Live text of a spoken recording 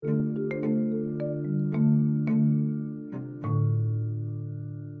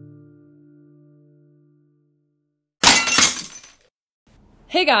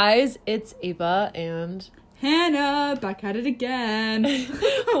Hey guys, it's Ava and Hannah, back at it again.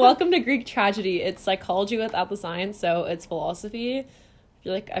 welcome to Greek Tragedy. It's psychology without the science, so it's philosophy. I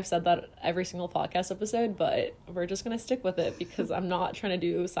feel like I've said that every single podcast episode, but we're just going to stick with it because I'm not trying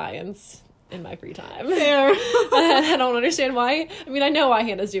to do science in my free time. Fair. I don't understand why. I mean, I know why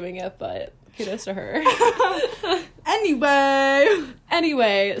Hannah's doing it, but kudos to her.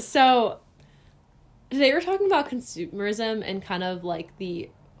 Anyway, so today we're talking about consumerism and kind of like the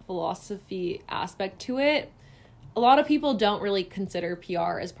philosophy aspect to it. A lot of people don't really consider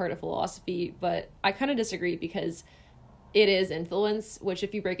PR as part of philosophy, but I kind of disagree because it is influence, which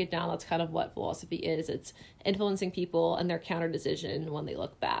if you break it down, that's kind of what philosophy is. It's influencing people and their counter decision when they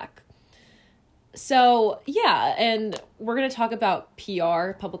look back. So, yeah, and we're going to talk about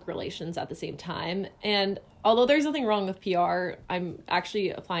PR, public relations, at the same time. And although there's nothing wrong with PR, I'm actually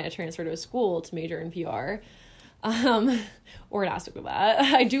applying to transfer to a school to major in PR, or an aspect of that.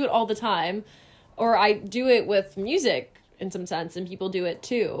 I do it all the time, or I do it with music in some sense, and people do it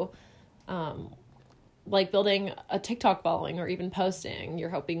too. Like building a TikTok following or even posting, you're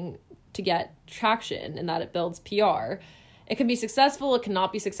hoping to get traction and that it builds PR. It can be successful, it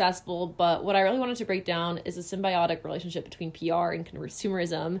cannot be successful, but what I really wanted to break down is a symbiotic relationship between PR and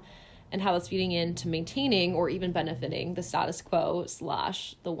consumerism and how that's feeding into maintaining or even benefiting the status quo / the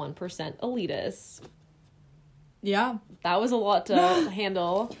 1% elitists. Yeah. That was a lot to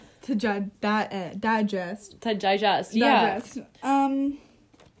handle. To digest. To digest, yeah.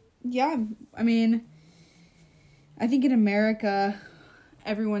 Yeah, I mean, I think in America,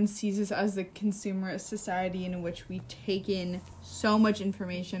 everyone sees us as the consumerist society in which we take in so much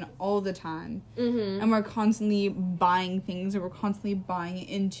information all the time. Mm-hmm. And we're constantly buying things, or we're constantly buying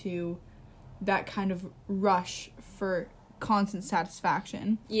into that kind of rush for constant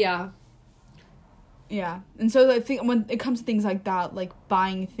satisfaction. Yeah. Yeah. And so I think when it comes to things like that, like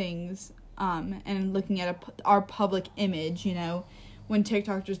buying things, and looking at our public image, you know, when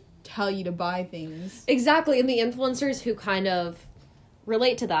TikTok just tell you to buy things. Exactly. And the influencers who kind of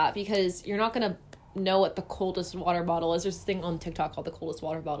relate to that, because you're not going to know what the coldest water bottle is. There's this thing on TikTok called the coldest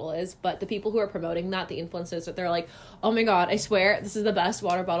water bottle is, but the people who are promoting that, the influencers, they're like, oh my god, I swear this is the best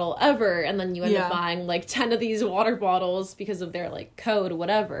water bottle ever, and then you end up buying like 10 of these water bottles because of their like code,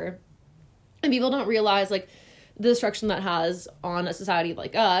 whatever. And people don't realize like the destruction that has on a society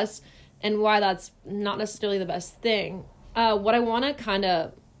like us and why that's not necessarily the best thing. What I want to kind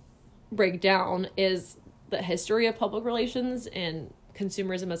of break down is the history of public relations and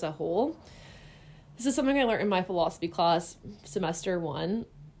consumerism as a whole. This is something I learned in my philosophy class, semester 1.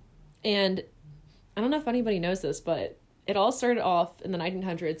 And I don't know if anybody knows this, but it all started off in the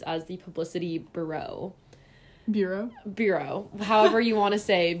 1900s as the publicity bureau. Bureau. However you want to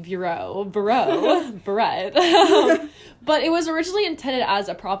say bureau. Barrette. But it was originally intended as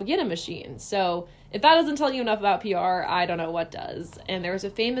a propaganda machine. So if that doesn't tell you enough about PR, I don't know what does. And there was a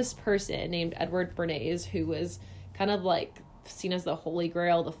famous person named Edward Bernays who was kind of like seen as the holy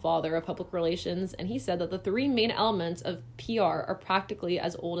grail, the father of public relations. And he said that the 3 main elements of PR are practically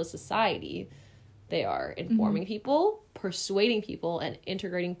as old as society. They are informing people, persuading people, and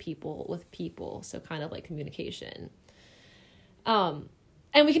integrating people with people. So kind of like communication. And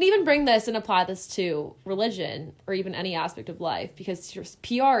we can even bring this and apply this to religion or even any aspect of life, because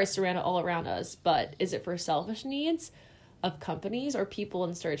PR is surrounded all around us. But is it for selfish needs of companies or people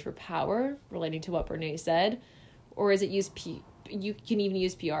in search for power, relating to what Bernays said? Or is it you can even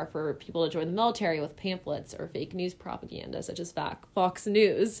use PR for people to join the military with pamphlets or fake news propaganda, such as Fox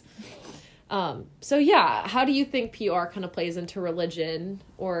News. So yeah, how do you think PR kind of plays into religion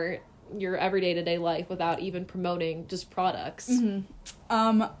or your everyday to day life without even promoting just products?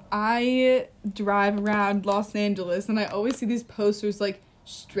 Mm-hmm. I drive around Los Angeles and I always see these posters like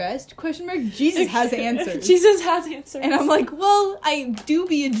stressed ? Jesus has answers. Jesus has answers. And I'm like, well, I do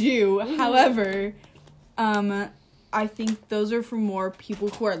be a Jew. Mm-hmm. However, I think those are for more people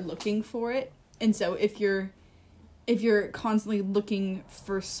who are looking for it. And so if you're constantly looking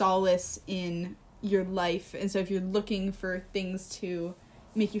for solace in your life, and so if you're looking for things to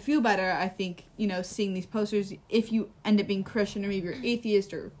make you feel better, I think, you know, seeing these posters, if you end up being Christian or maybe you're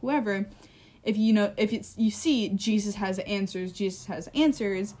atheist or whoever, if you see Jesus has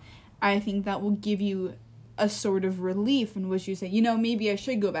answers, I think that will give you a sort of relief in which you say, you know, maybe I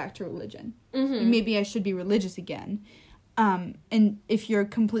should go back to religion. Mm-hmm. Maybe I should be religious again. And if you're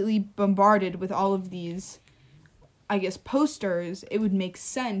completely bombarded with all of these, I guess, posters, it would make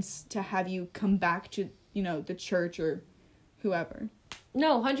sense to have you come back to, you know, the church or whoever.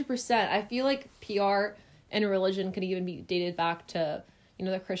 No, 100%. I feel like PR and religion could even be dated back to, you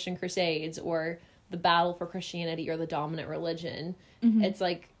know, the Christian Crusades or the battle for Christianity or the dominant religion. It's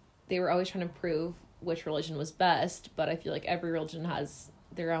like they were always trying to prove which religion was best, but I feel like every religion has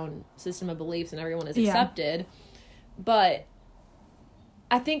their own system of beliefs and everyone is accepted. But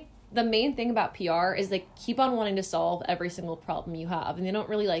I think the main thing about PR is they keep on wanting to solve every single problem you have, and they don't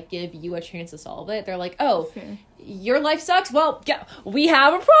really like give you a chance to solve it. They're like, oh, your life sucks? Well, yeah, we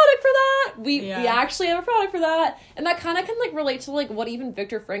have a product for that. We actually have a product for that. And that kind of can like relate to like what even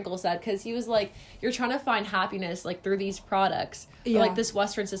Viktor Frankl said, because he was like, you're trying to find happiness like through these products or like this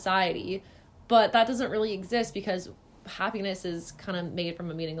Western society, but that doesn't really exist because happiness is kind of made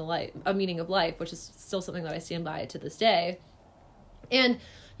from a meaning of life, which is still something that I stand by to this day. And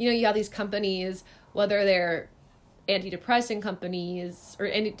you know, you have these companies, whether they're antidepressant companies or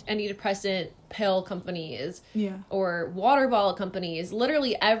antidepressant pill companies or water bottle companies,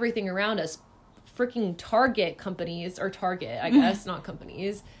 literally everything around us, freaking Target companies, or Target, I guess, not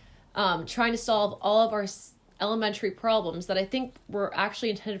companies, trying to solve all of our elementary problems that I think were actually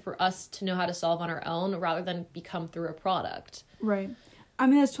intended for us to know how to solve on our own rather than become through a product. Right. I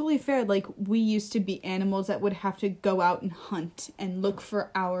mean, that's totally fair. Like, we used to be animals that would have to go out and hunt and look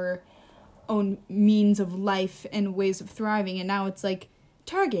for our own means of life and ways of thriving. And now it's like,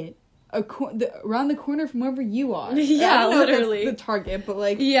 Target, around the corner from wherever you are. Yeah, I don't know literally. If that's the Target, but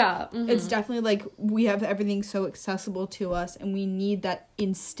like, it's definitely like we have everything so accessible to us and we need that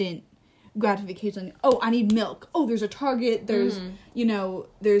instant gratification. Oh, I need milk. Oh, there's a Target. There's, you know,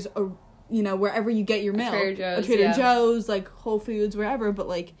 there's a... you know, wherever you get your milk. A Trader Joe's, like, Whole Foods, wherever. But,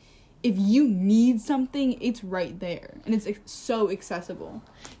 like, if you need something, it's right there. And it's so accessible.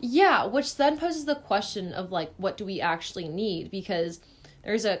 Yeah, which then poses the question of, like, what do we actually need? Because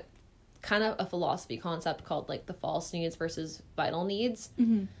there's a kind of a philosophy concept called, like, the false needs versus vital needs.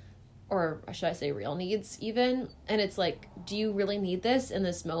 Or should I say real needs, even? And it's like, do you really need this in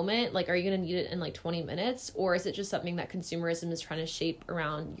this moment? Like, are you going to need it in, like, 20 minutes? Or is it just something that consumerism is trying to shape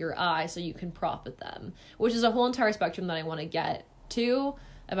around your eye so you can profit them? Which is a whole entire spectrum that I want to get to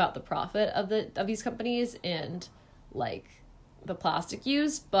about the profit of these companies and, like, the plastic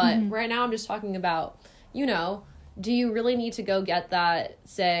use. But right now I'm just talking about, you know, do you really need to go get that,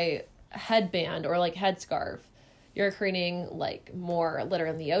 say, headband or, like, headscarf? You're creating, like, more litter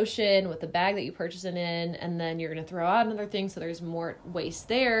in the ocean with the bag that you purchase it in, and then you're going to throw out another thing, so there's more waste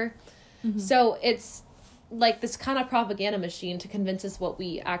there. So it's, like, this kind of propaganda machine to convince us what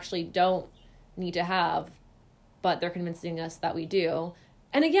we actually don't need to have, but they're convincing us that we do.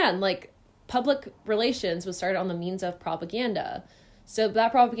 And again, like, public relations was started on the means of propaganda. So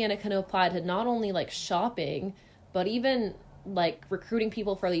that propaganda can apply to not only, like, shopping, but even, like, recruiting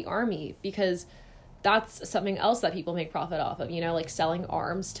people for the army, because... that's something else that people make profit off of, you know, like selling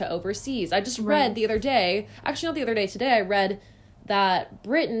arms to overseas. I just read the other day, actually not the other day, today I read that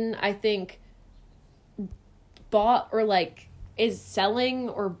Britain, I think, bought or like is selling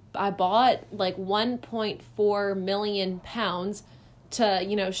or I bought like 1.4 million pounds to,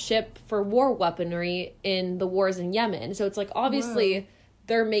 you know, ship for war weaponry in the wars in Yemen. So it's like, obviously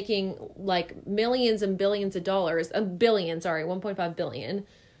they're making like millions and billions of dollars, 1.5 billion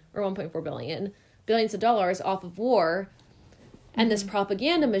or 1.4 billion. Billions of dollars off of war and this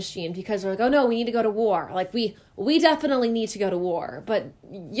propaganda machine, because they're like, oh no, we need to go to war. Like we definitely need to go to war, but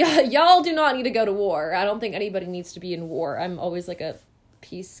y'all do not need to go to war. I don't think anybody needs to be in war. I'm always like a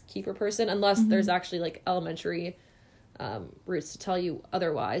peacekeeper person, unless there's actually like elementary roots to tell you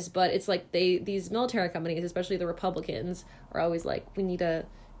otherwise. But it's like these military companies, especially the Republicans, are always like, we need to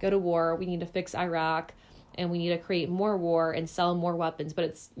go to war. We need to fix Iraq. And we need to create more war and sell more weapons. But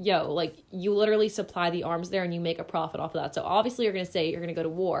it's, like, you literally supply the arms there and you make a profit off of that. So obviously you're going to say you're going to go to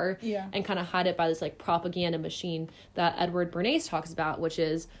war and kind of hide it by this, like, propaganda machine that Edward Bernays talks about, which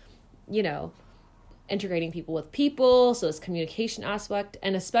is, you know, integrating people with people. So this communication aspect,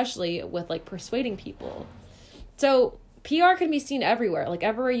 and especially with, like, persuading people. So PR can be seen everywhere, like,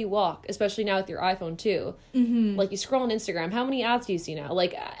 everywhere you walk, especially now with your iPhone, too. Like, you scroll on Instagram. How many ads do you see now?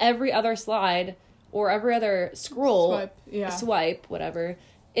 Like, every other slide... or every other swipe, whatever,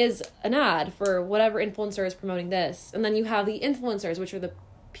 is an ad for whatever influencer is promoting this. And then you have the influencers, which are the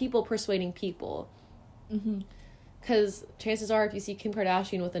people persuading people. Because chances are, if you see Kim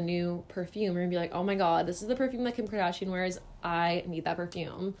Kardashian with a new perfume, you're going to be like, oh my god, this is the perfume that Kim Kardashian wears. I need that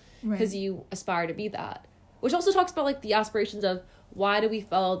perfume. Because you aspire to be that. Which also talks about, like, the aspirations of why do we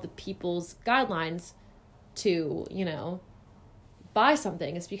follow the people's guidelines to, you know... buy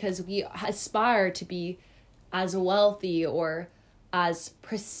something. It's because we aspire to be as wealthy or as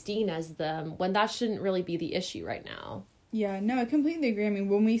pristine as them, when that shouldn't really be the issue right now. Yeah, no, I completely agree. I mean,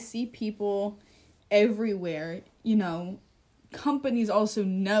 when we see people everywhere, you know, companies also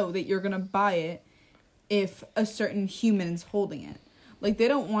know that you're gonna buy it, if a certain human is holding it. Like, they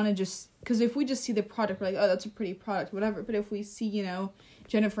don't want to just... Because if we just see the product, we're like, oh, that's a pretty product, whatever. But if we see, you know,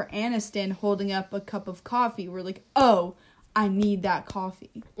 Jennifer Aniston holding up a cup of coffee, we're like, oh, I need that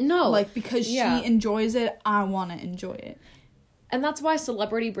coffee. No. Like, because she enjoys it, I want to enjoy it. And that's why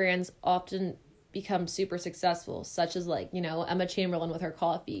celebrity brands often become super successful, such as, like, you know, Emma Chamberlain with her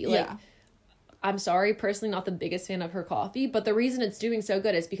coffee. Like, I'm sorry, personally not the biggest fan of her coffee, but the reason it's doing so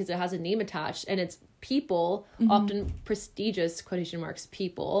good is because it has a name attached, and it's people, often prestigious, quotation marks,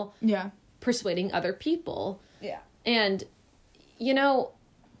 people, persuading other people. Yeah. And, you know,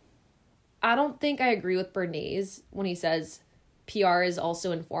 I don't think I agree with Bernays when he says PR is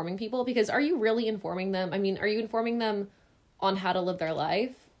also informing people, because are you really informing them? I mean, are you informing them on how to live their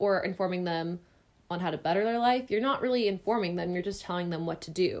life or informing them on how to better their life? You're not really informing them. You're just telling them what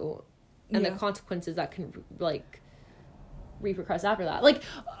to do and the consequences that can, like, repercuss after that. Like,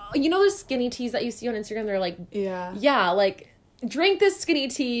 you know those skinny teas that you see on Instagram? They're like, like, drink this skinny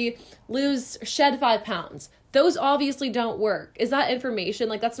tea, shed 5 pounds. Those obviously don't work. Is that information?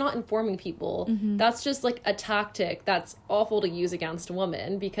 Like, that's not informing people. That's just, like, a tactic that's awful to use against a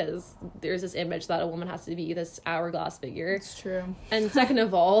woman, because there's this image that a woman has to be this hourglass figure. It's true. And second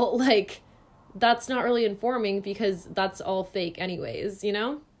of all, like, that's not really informing, because that's all fake anyways, you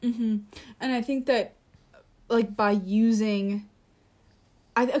know? And I think that, like, by using...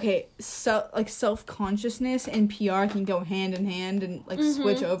 self-consciousness and PR can go hand in hand and, like,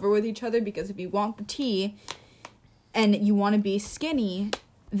 switch over with each other, because if you want the tea and you want to be skinny,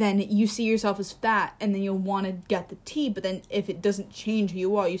 then you see yourself as fat, and then you'll want to get the tea, but then if it doesn't change who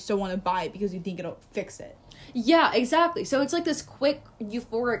you are, you still want to buy it because you think it'll fix it. Yeah, exactly. So it's like this quick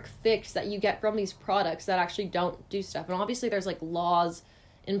euphoric fix that you get from these products that actually don't do stuff. And obviously there's, like, laws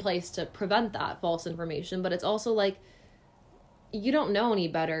in place to prevent that false information, but it's also like, you don't know any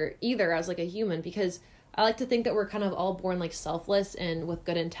better either as, like, a human, because I like to think that we're kind of all born, like, selfless and with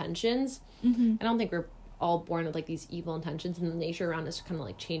good intentions. I don't think we're all born with, like, these evil intentions, and the nature around us kind of,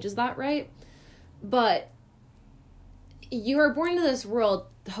 like, changes that, right? But you are born into this world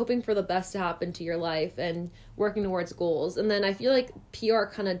hoping for the best to happen to your life and working towards goals, and then I feel like PR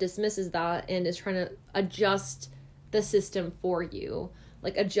kind of dismisses that and is trying to adjust the system for you,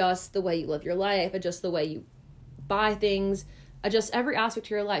 like, adjust the way you live your life, adjust the way you buy things, adjust every aspect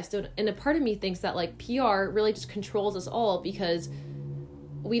of your life. So, and a part of me thinks that, like, PR really just controls us all, because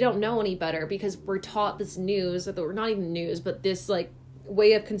we don't know any better, because we're taught this news, or we're not even news, but this, like,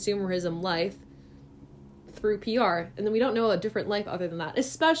 way of consumerism life through PR, and then we don't know a different life other than that,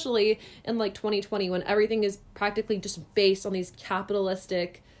 especially in, like, 2020, when everything is practically just based on these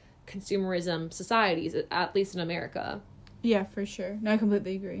capitalistic consumerism societies, at least in America. Yeah, for sure. No, I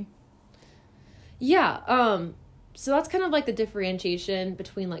completely agree. Yeah, so that's kind of, like, the differentiation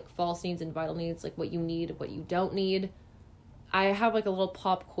between, like, false needs and vital needs, like, what you need, what you don't need. I have, like, a little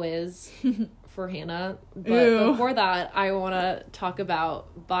pop quiz for Hannah, but before that, I want to talk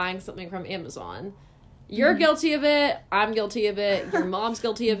about buying something from Amazon. You're guilty of it, I'm guilty of it, your mom's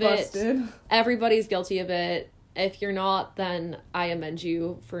guilty of it, everybody's guilty of it. If you're not, then I amend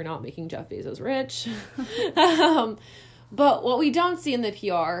you for not making Jeff Bezos rich. But what we don't see in the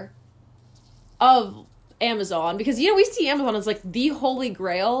PR of Amazon, because, you know, we see Amazon as, like, the holy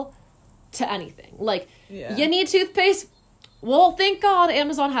grail to anything. Like, you need toothpaste? Well, thank God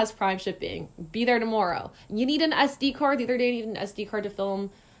Amazon has Prime shipping. Be there tomorrow. You need an SD card? The other day I needed an SD card to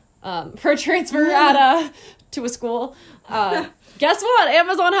film for a transfer to a school. Guess what?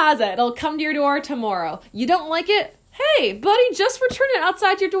 Amazon has it. It'll come to your door tomorrow. You don't like it? Hey, buddy, just return it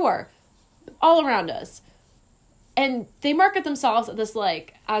outside your door. All around us. And they market themselves at this,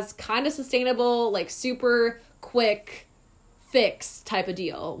 like, as kind of sustainable, like, super quick fix type of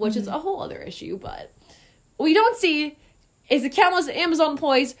deal, which is a whole other issue. But what we don't see is the countless Amazon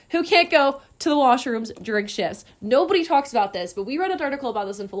employees who can't go to the washrooms during shifts. Nobody talks about this, but we read an article about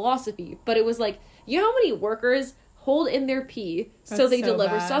this in Philosophy, but it was like, you know how many workers hold in their pee so they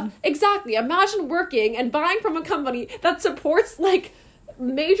deliver stuff? Exactly. Imagine working and buying from a company that supports, like,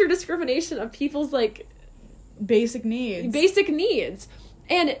 major discrimination of people's, like, basic needs.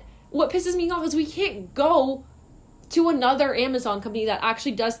 And what pisses me off is we can't go to another Amazon company that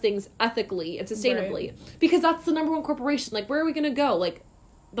actually does things ethically and sustainably, because that's the number one corporation. Like, where are we gonna go? Like,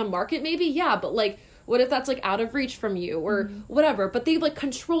 the market maybe? Yeah, but, like, what if that's, like, out of reach from you or whatever? But they've, like,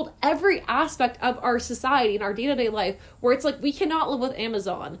 controlled every aspect of our society and our day-to-day life, where it's like, we cannot live with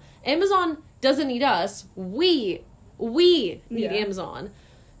Amazon. Amazon doesn't need us. We need Amazon.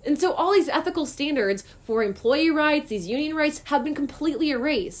 And so all these ethical standards for employee rights, these union rights, have been completely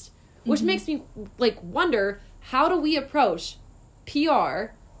erased, which makes me, like, wonder, how do we approach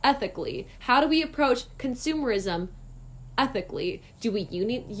PR ethically? How do we approach consumerism ethically? Do we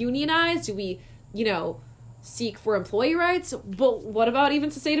unionize? Do we, seek for employee rights? But what about even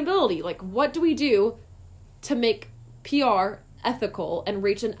sustainability? Like, what do we do to make PR ethical and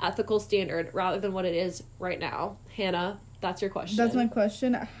reach an ethical standard rather than what it is right now? Hannah, that's your question. That's my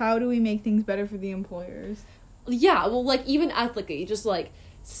question. How do we make things better for the employers? Yeah, well, like, even ethically, just, like,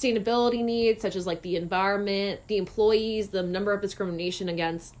 sustainability needs, such as, like, the environment, the employees, the number of discrimination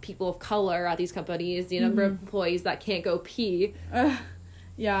against people of color at these companies, the number of employees that can't go pee.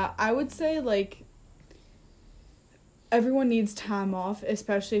 Yeah, I would say, like, everyone needs time off,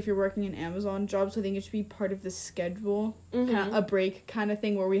 especially if you're working in Amazon jobs. I think it should be part of the schedule, kinda a break kind of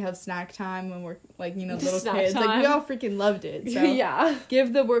thing where we have snack time when we're, like, little Snack kids. time. Like, we all freaking loved it. So Yeah.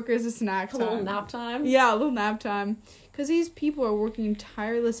 give the workers a snack A time. little nap time. Yeah, a little nap time. Because these people are working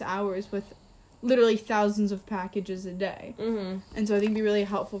tireless hours with literally thousands of packages a day. And so I think it'd be really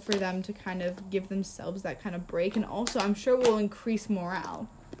helpful for them to kind of give themselves that kind of break. And also, I'm sure it will increase morale.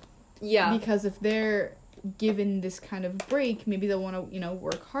 Yeah. Because if they're given this kind of break, maybe they'll want to,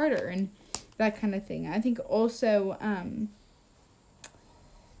 work harder and that kind of thing. I think also,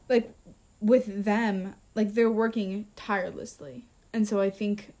 like, with them, like, they're working tirelessly. And so I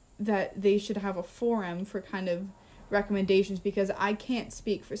think that they should have a forum for kind of recommendations, because I can't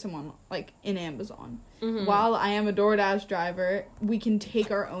speak for someone, like, in Amazon. While I am a DoorDash driver, we can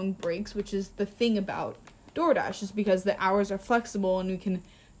take our own breaks, which is the thing about DoorDash, is because the hours are flexible and we can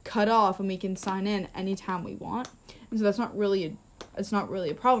cut off and we can sign in anytime we want. And so that's not really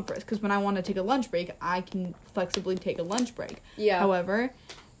a problem for us, because when I want to take a lunch break, I can flexibly take a lunch break. Yeah. However,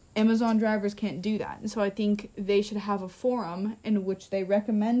 Amazon drivers can't do that. And so I think they should have a forum in which they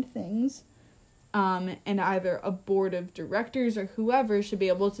recommend things, and either a board of directors or whoever should be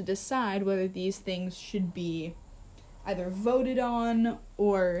able to decide whether these things should be either voted on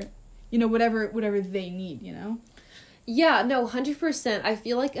or, whatever they need, Yeah, no, 100%. I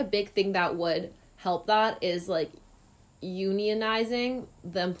feel like a big thing that would help that is, like, unionizing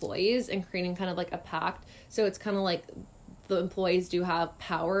the employees and creating kind of, like, a pact. So it's kind of like the employees do have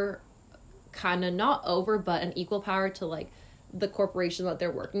power, kind of not over, but an equal power to, like, the corporation that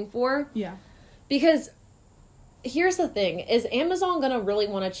they're working for. Yeah. Because here's the thing, is Amazon gonna really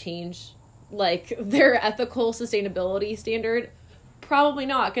want to change, like, their ethical sustainability standard? Probably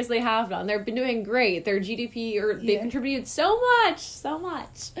not, because they have done. They've been doing great. Their GDP, they've contributed so much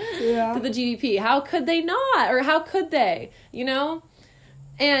Yeah. to the GDP. How could they not? Or how could they?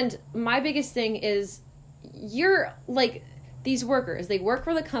 And my biggest thing is, you're, like, these workers, they work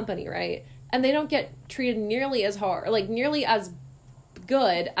for the company, right? And they don't get treated nearly as hard, like, nearly as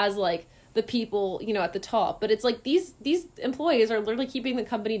good as, like, the people, at the top. But it's like these employees are literally keeping the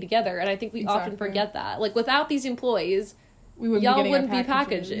company together, and I think we often forget that. Like, without these employees, y'all wouldn't be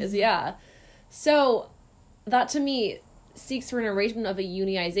packages. Yeah. So that, to me, seeks for an arrangement of a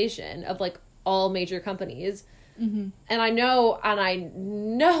unionization of, like, all major companies. And I know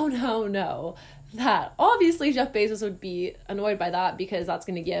that obviously Jeff Bezos would be annoyed by that, because that's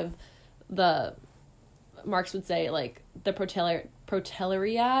going to give the, Marx would say, like, the proletariat.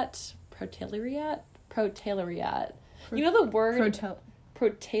 You know the word?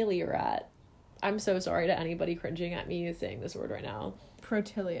 Proletariat. I'm so sorry to anybody cringing at me saying this word right now.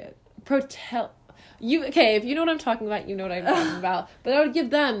 Proteliat. Okay, if you know what I'm talking about, you know what I'm talking about. But I would give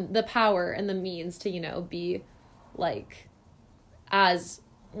them the power and the means to, be, like,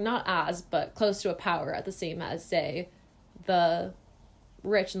 but close to a power at the same as, say, the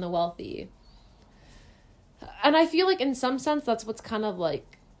rich and the wealthy. And I feel like in some sense that's what's kind of,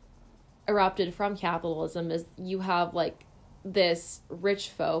 like, erupted from capitalism, is you have, like, this rich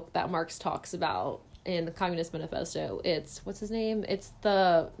folk that Marx talks about in the Communist Manifesto. It's, what's his name? It's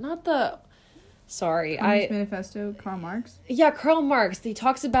Communist Manifesto, Karl Marx? Yeah, Karl Marx. He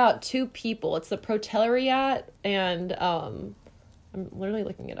talks about two people. It's the proletariat and, I'm literally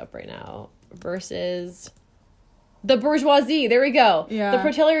looking it up right now, versus the bourgeoisie. There we go. Yeah. The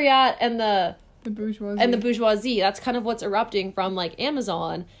proletariat and the bourgeoisie. That's kind of what's erupting from, like,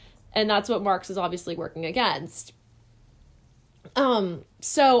 Amazon, and that's what Marx is obviously working against.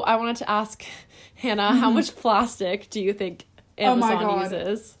 So I wanted to ask Hannah, how much plastic do you think Amazon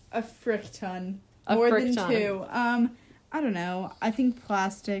uses? A frick ton. More than 2. I don't know. I think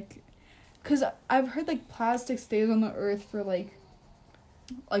plastic, because I've heard, like, plastic stays on the earth for like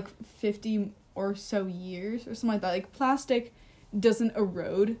 50 or so years or something like that. Like, plastic doesn't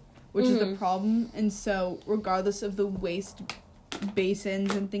erode, which is the problem. And so regardless of the waste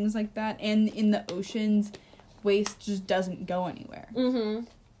basins and things like that, and in the oceans, waste just doesn't go anywhere.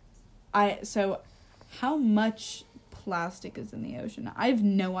 So how much plastic is in the ocean? I have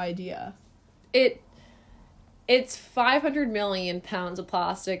no idea. It's 500 million pounds of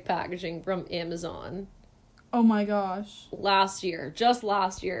plastic packaging from Amazon Oh my gosh. just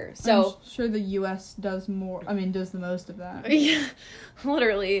last year. So I'm sure the US does the most of that. yeah,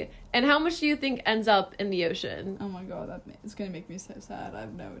 literally. And how much do you think ends up in the ocean? Oh my god, it's gonna make me so sad. I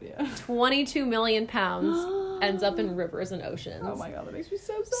have no idea. 22 million pounds ends up in rivers and oceans. Oh my god, that makes me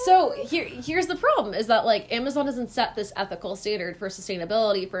so sad. So here's the problem is that like Amazon doesn't set this ethical standard for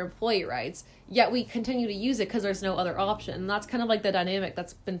sustainability for employee rights, yet we continue to use it because there's no other option. And that's kind of like the dynamic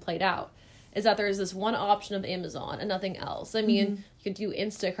that's been played out. Is that there's this one option of Amazon and nothing else. I mean, you could do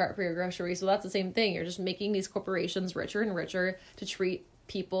Instacart for your groceries, so that's the same thing. You're just making these corporations richer and richer to treat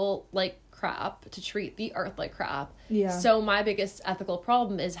people like crap, to treat the earth like crap. Yeah. So my biggest ethical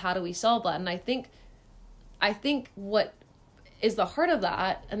problem is how do we solve that? And I think what is the heart of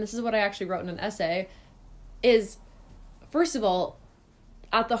that, and this is what I actually wrote in an essay, is first of all,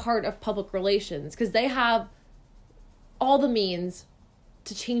 at the heart of public relations, because they have all the means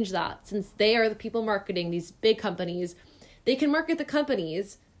to change that, since they are the people marketing these big companies. They can market the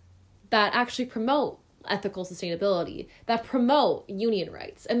companies that actually promote ethical sustainability, that promote union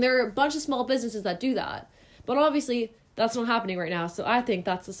rights, and there are a bunch of small businesses that do that, but obviously that's not happening right now. So I think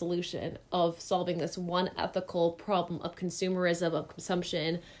that's the solution of solving this one ethical problem of consumerism, of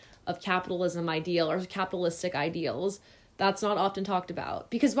consumption, of capitalism ideal or capitalistic ideals. That's not often talked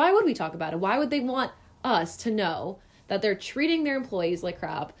about, because why would we talk about it? Why would they want us to know that they're treating their employees like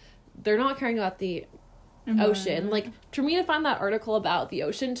crap? They're not caring about the ocean. Like, for me to find that article about the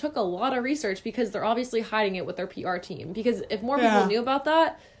ocean took a lot of research, because they're obviously hiding it with their PR team. Because if more people knew about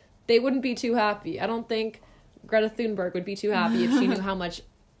that, they wouldn't be too happy. I don't think Greta Thunberg would be too happy if she knew how much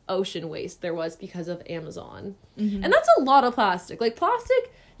ocean waste there was because of Amazon. And that's a lot of plastic. Like,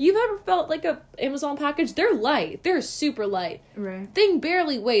 plastic, you've ever felt like a Amazon package? They're light. They're super light. Right. Thing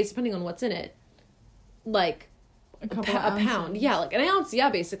barely weighs, depending on what's in it, like a pound. Yeah, like an ounce.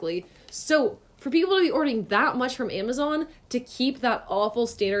 Yeah, basically. So for people to be ordering that much from Amazon to keep that awful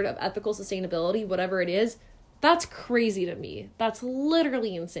standard of ethical sustainability, whatever it is, that's crazy to me. That's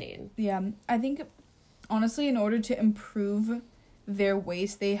literally insane. Yeah, I think, honestly, in order to improve their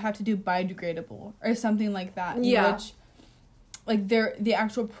waste, they have to do biodegradable or something like that. Yeah. Which, like, the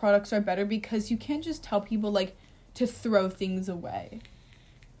actual products are better, because you can't just tell people, like, to throw things away.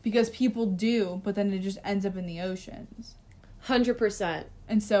 Because people do, but then it just ends up in the oceans. 100%.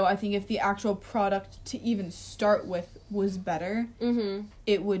 And so I think if the actual product to even start with was better,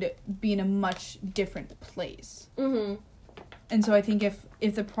 it would be in a much different place. And so I think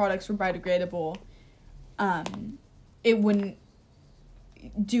if the products were biodegradable, it wouldn't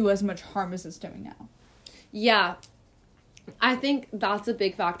do as much harm as it's doing now. Yeah. I think that's a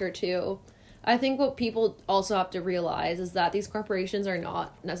big factor too. I think what people also have to realize is that these corporations are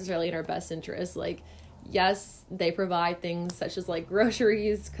not necessarily in our best interest. Like, yes, they provide things such as like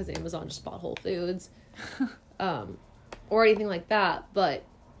groceries, because Amazon just bought Whole Foods, or anything like that. But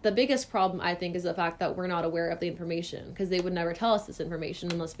the biggest problem, I think, is the fact that we're not aware of the information, because they would never tell us this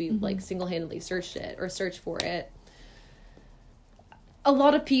information unless we like single-handedly searched it or searched for it. A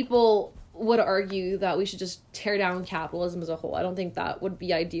lot of people would argue that we should just tear down capitalism as a whole. I don't think that would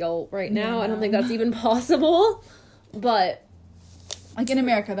be ideal right now. Yeah. I don't think that's even possible. But like in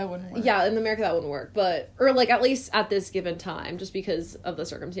America, that wouldn't work. Yeah, in America that wouldn't work. But, or like at least at this given time, just because of the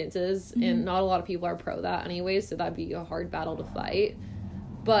circumstances. And not a lot of people are pro that anyways, so that'd be a hard battle to fight.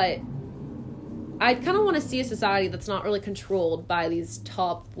 But I kind of want to see a society that's not really controlled by these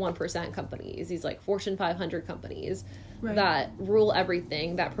top 1% companies, these like Fortune 500 companies. Right. That rule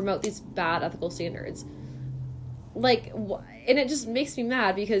everything, that promote these bad ethical standards. Like, and it just makes me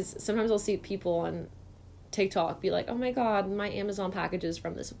mad, because sometimes I'll see people on TikTok be like, oh my god, my Amazon packages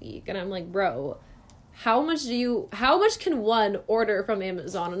from this week. And I'm like, bro, how much can one order from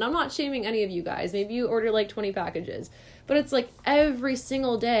Amazon? And I'm not shaming any of you guys. Maybe you order like 20 packages. But it's like every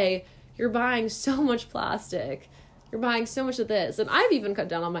single day you're buying so much plastic. You're buying so much of this. And I've even cut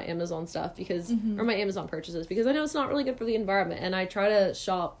down on my Amazon stuff because, or my Amazon purchases, because I know it's not really good for the environment. And I try to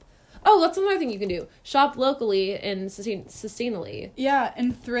shop. Oh, that's another thing you can do. Shop locally and sustainably. Yeah,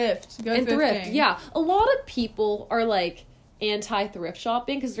 and thrift. Go thrifting. Thrift, yeah. A lot of people are like anti-thrift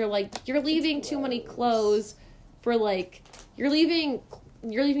shopping, because they're like, you're leaving too many clothes for like, you're leaving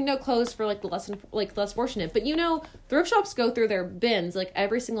no clothes for like the less fortunate. But you know, thrift shops go through their bins like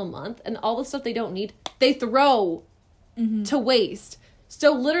every single month, and all the stuff they don't need, they throw to waste.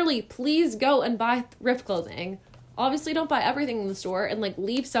 So literally, please go and buy thrift clothing. Obviously, don't buy everything in the store, and like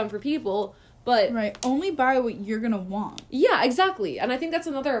leave some for people, but right, only buy what you're gonna want. Yeah, exactly. And I think that's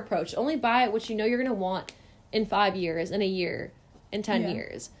another approach. Only buy what you know you're gonna want, in 5 years, in a year, in 10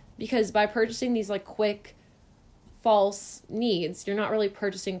 years. Because by purchasing these, like, quick, false needs, you're not really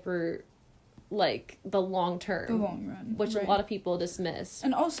purchasing for, like, the long term. The long run. Which a lot of people dismiss.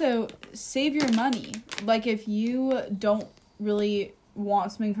 And also, save your money. Like, if you don't really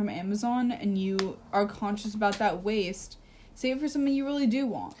want something from Amazon and you are conscious about that waste, save it for something you really do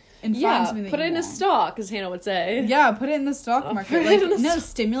want. And find something that put you it in want. a stock, as Hannah would say. Yeah, put it in the stock market. Like,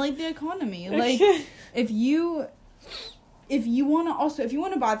 stimulate the economy. Like, if you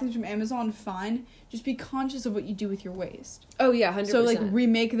want to buy things from Amazon, fine. Just be conscious of what you do with your waste. Oh, yeah, 100%. So, like,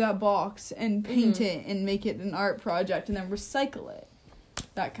 remake that box and paint it and make it an art project and then recycle it.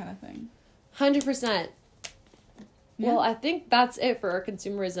 That kind of thing. 100%. Yeah. Well, I think that's it for our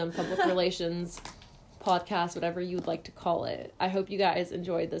consumerism, public relations podcast, whatever you would like to call it. I hope you guys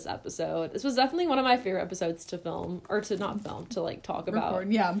enjoyed this episode. This was definitely one of my favorite episodes to film, or to not film, to, like, talk about.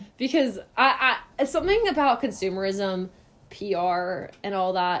 Record, yeah. Because I something about consumerism, PR, and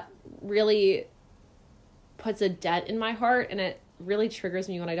all that really puts a dent in my heart, and it really triggers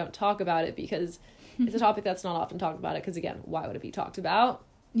me when I don't talk about it, because it's a topic that's not often talked about. Because, again, why would it be talked about?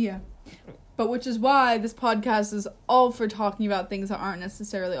 Yeah. But which is why this podcast is all for talking about things that aren't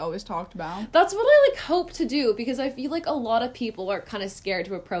necessarily always talked about. That's what I, like, hope to do, because I feel like a lot of people are kind of scared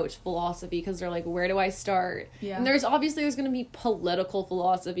to approach philosophy, because they're like, where do I start? Yeah. And there's going to be political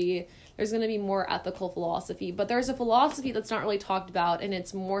philosophy, there's going to be more ethical philosophy, but there's a philosophy that's not really talked about, and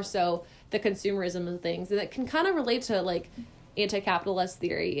it's more so the consumerism of things, and it can kind of relate to, like, anti-capitalist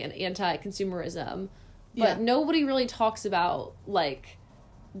theory and anti-consumerism, but nobody really talks about, like,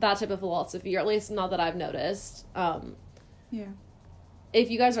 that type of philosophy, or at least not that I've noticed.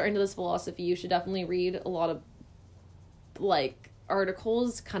 If you guys are into this philosophy, you should definitely read a lot of, like,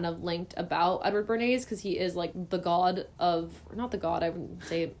 articles kind of linked about Edward Bernays, because he is, like, the god of, not the god, I wouldn't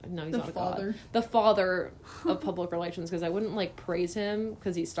say, no, he's not a god. The father of public relations, because I wouldn't, like, praise him,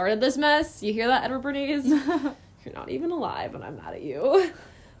 because he started this mess. You hear that, Edward Bernays? You're not even alive, and I'm mad at you.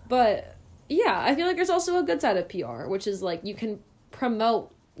 But, yeah, I feel like there's also a good side of PR, which is, like, you can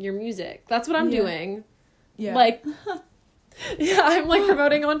promote your music. That's what I'm doing. Yeah. Like, I'm, like,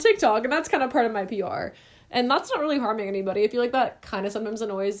 promoting on TikTok, and that's kind of part of my PR. And that's not really harming anybody. I feel like that kind of sometimes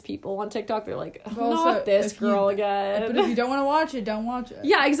annoys people on TikTok. They're like, not this girl again. But if you don't want to watch it, don't watch it.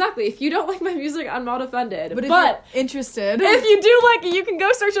 Yeah, exactly. If you don't like my music, I'm not offended. But if you're interested. If you do like it, you can go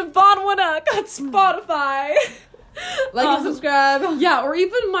search up Vaughn Winnock on Spotify. Like and subscribe. Yeah, or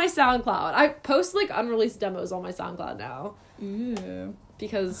even my SoundCloud. I post, like, unreleased demos on my SoundCloud now. Ooh.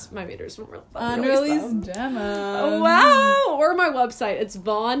 Because my meters won't release unreleased demos. Oh, wow! Or my website. It's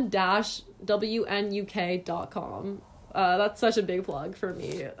vaughn-wnuk.com. That's such a big plug for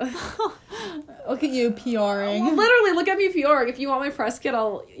me. Look at you PRing. Well, literally, look at me PRing. If you want my press kit,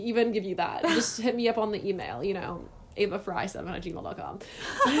 I'll even give you that. Just hit me up on the email, you know, avafry7@gmail.com.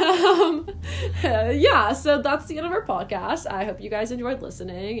 Yeah, so that's the end of our podcast. I hope you guys enjoyed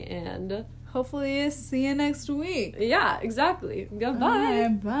listening, and hopefully see you next week. Yeah, exactly. Goodbye.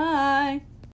 Bye.